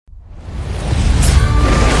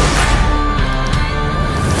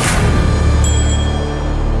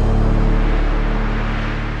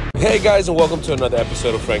Hey guys, and welcome to another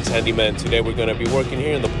episode of Frank's Handyman. Today we're going to be working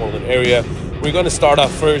here in the Portland area. We're going to start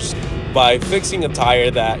off first by fixing a tire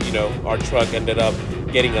that, our truck ended up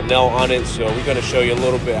getting a nail on it. So we're going to show you a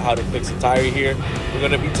little bit how to fix a tire here. We're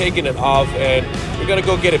going to be taking it off and we're going to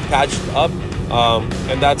go get it patched up.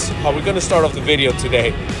 And that's how we're going to start off the video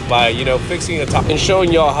today, by, fixing a tire and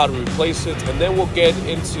showing y'all how to replace it. And then we'll get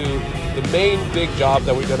into the main big job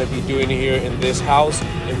that we're going to be doing here in this house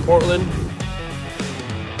in Portland.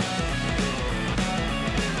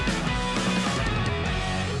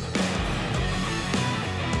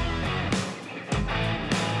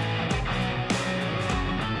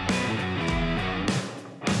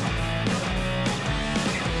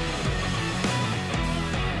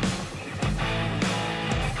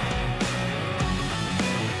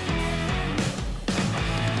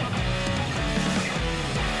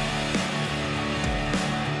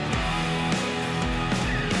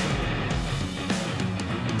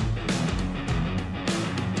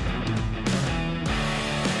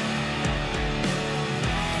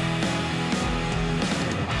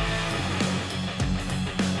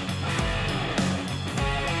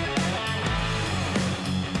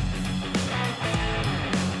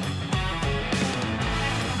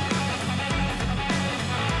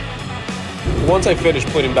 Once I finish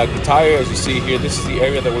putting back the tire, as you see here, this is the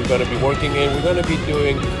area that we're going to be working in. We're going to be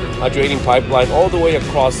doing a draining pipeline all the way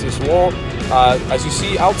across this wall. As you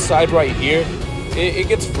see outside right here, it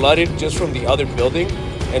gets flooded just from the other building.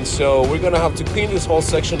 And so we're going to have to clean this whole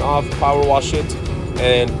section off, power wash it,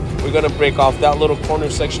 and we're going to break off that little corner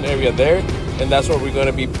section area there. And that's where we're going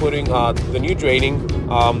to be putting the new draining.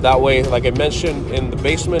 That way, like I mentioned, in the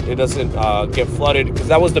basement, it doesn't get flooded, because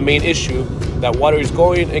that was the main issue. That water is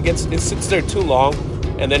going, it sits there too long,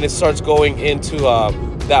 and then it starts going into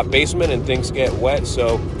that basement and things get wet.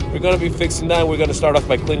 So we're going to be fixing that. We're going to start off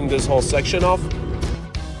by cleaning this whole section off.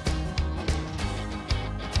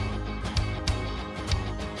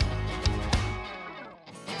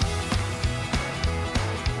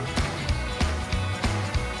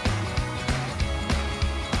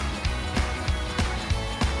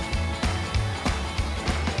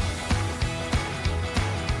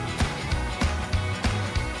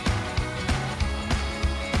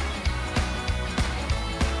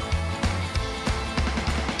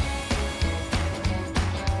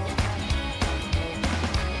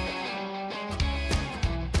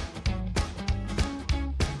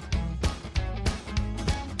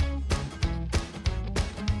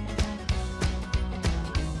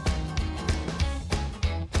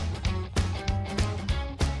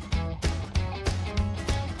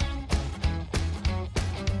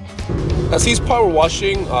 As he's power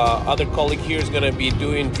washing, other colleague here is going to be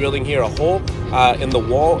drilling here a hole in the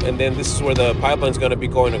wall, and then this is where the pipeline is going to be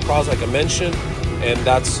going across, like I mentioned. And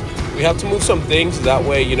we have to move some things, that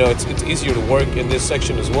way it's easier to work in this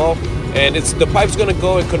section as well. And the pipe's going to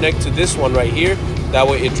go and connect to this one right here, that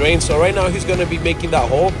way it drains. So right now he's going to be making that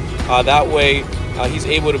hole, that way he's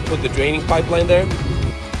able to put the draining pipeline there.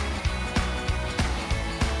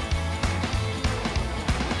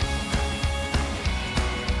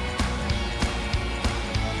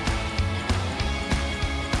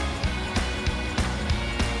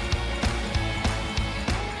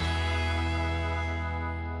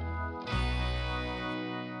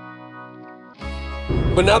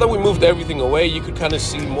 But now that we moved everything away, you could kind of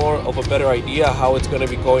see more of a better idea how it's going to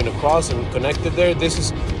be going across and connected there. This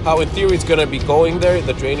is how, in theory, it's going to be going there.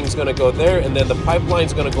 The draining is going to go there, and then the pipeline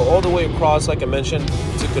is going to go all the way across, like I mentioned,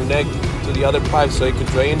 to connect to the other pipes so it could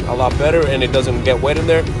drain a lot better and it doesn't get wet in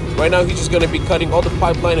there. Right now, he's just going to be cutting all the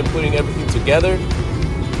pipeline and putting everything together.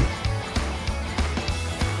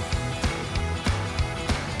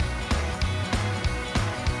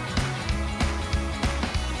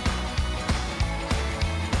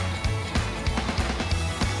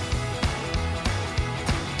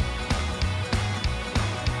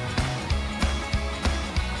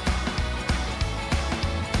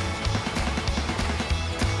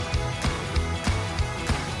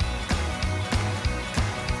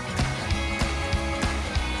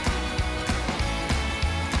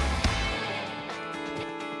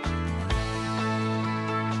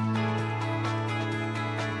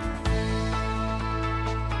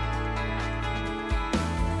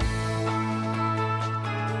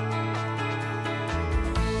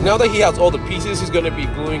 Now that he has all the pieces, he's going to be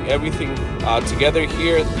gluing everything together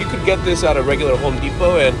here. You could get this at a regular Home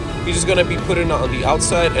Depot, and he's just going to be putting it on the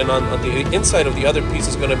outside, and on the inside of the other piece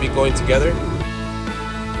is going to be going together.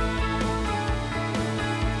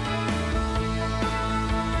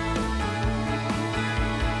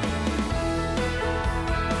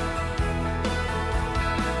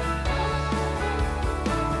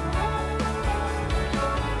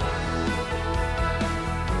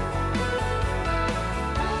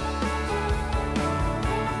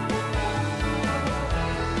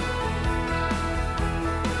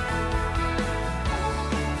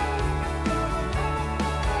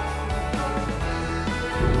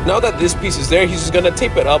 now that this piece is there, he's just gonna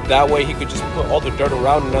tape it up. That way he could just put all the dirt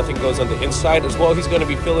around and nothing goes on the inside. As well, he's gonna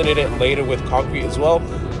be filling it in later with concrete as well.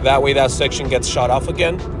 That way that section gets shot off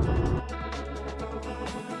again.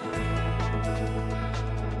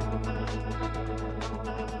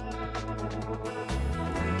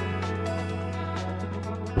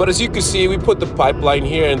 But as you can see, we put the pipeline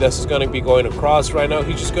here, and this is going to be going across. Right now,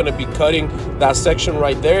 he's just going to be cutting that section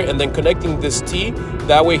right there and then connecting this T.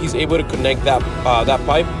 That way he's able to connect that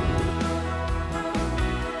pipe.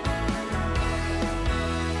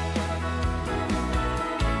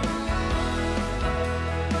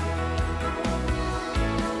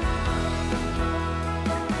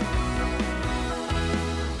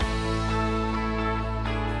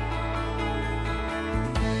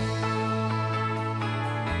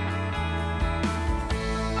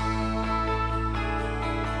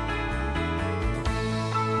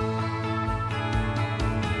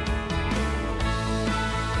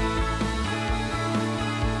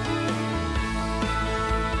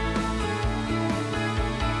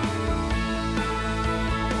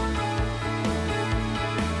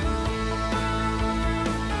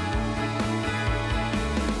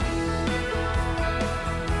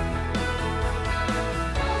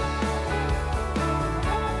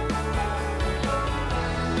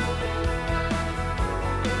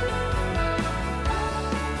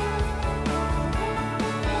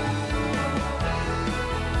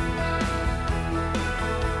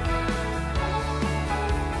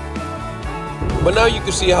 But now you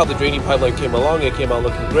can see how the draining pipeline came along. It came out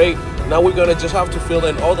looking great. Now we're gonna just have to fill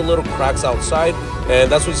in all the little cracks outside,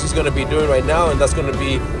 and that's what he's gonna be doing right now, and that's gonna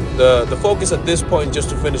be the focus at this point, just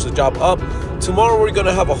to finish the job up. Tomorrow we're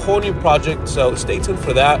gonna have a whole new project, so stay tuned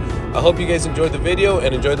for that. I hope you guys enjoyed the video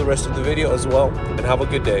and enjoy the rest of the video as well, and have a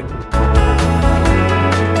good day.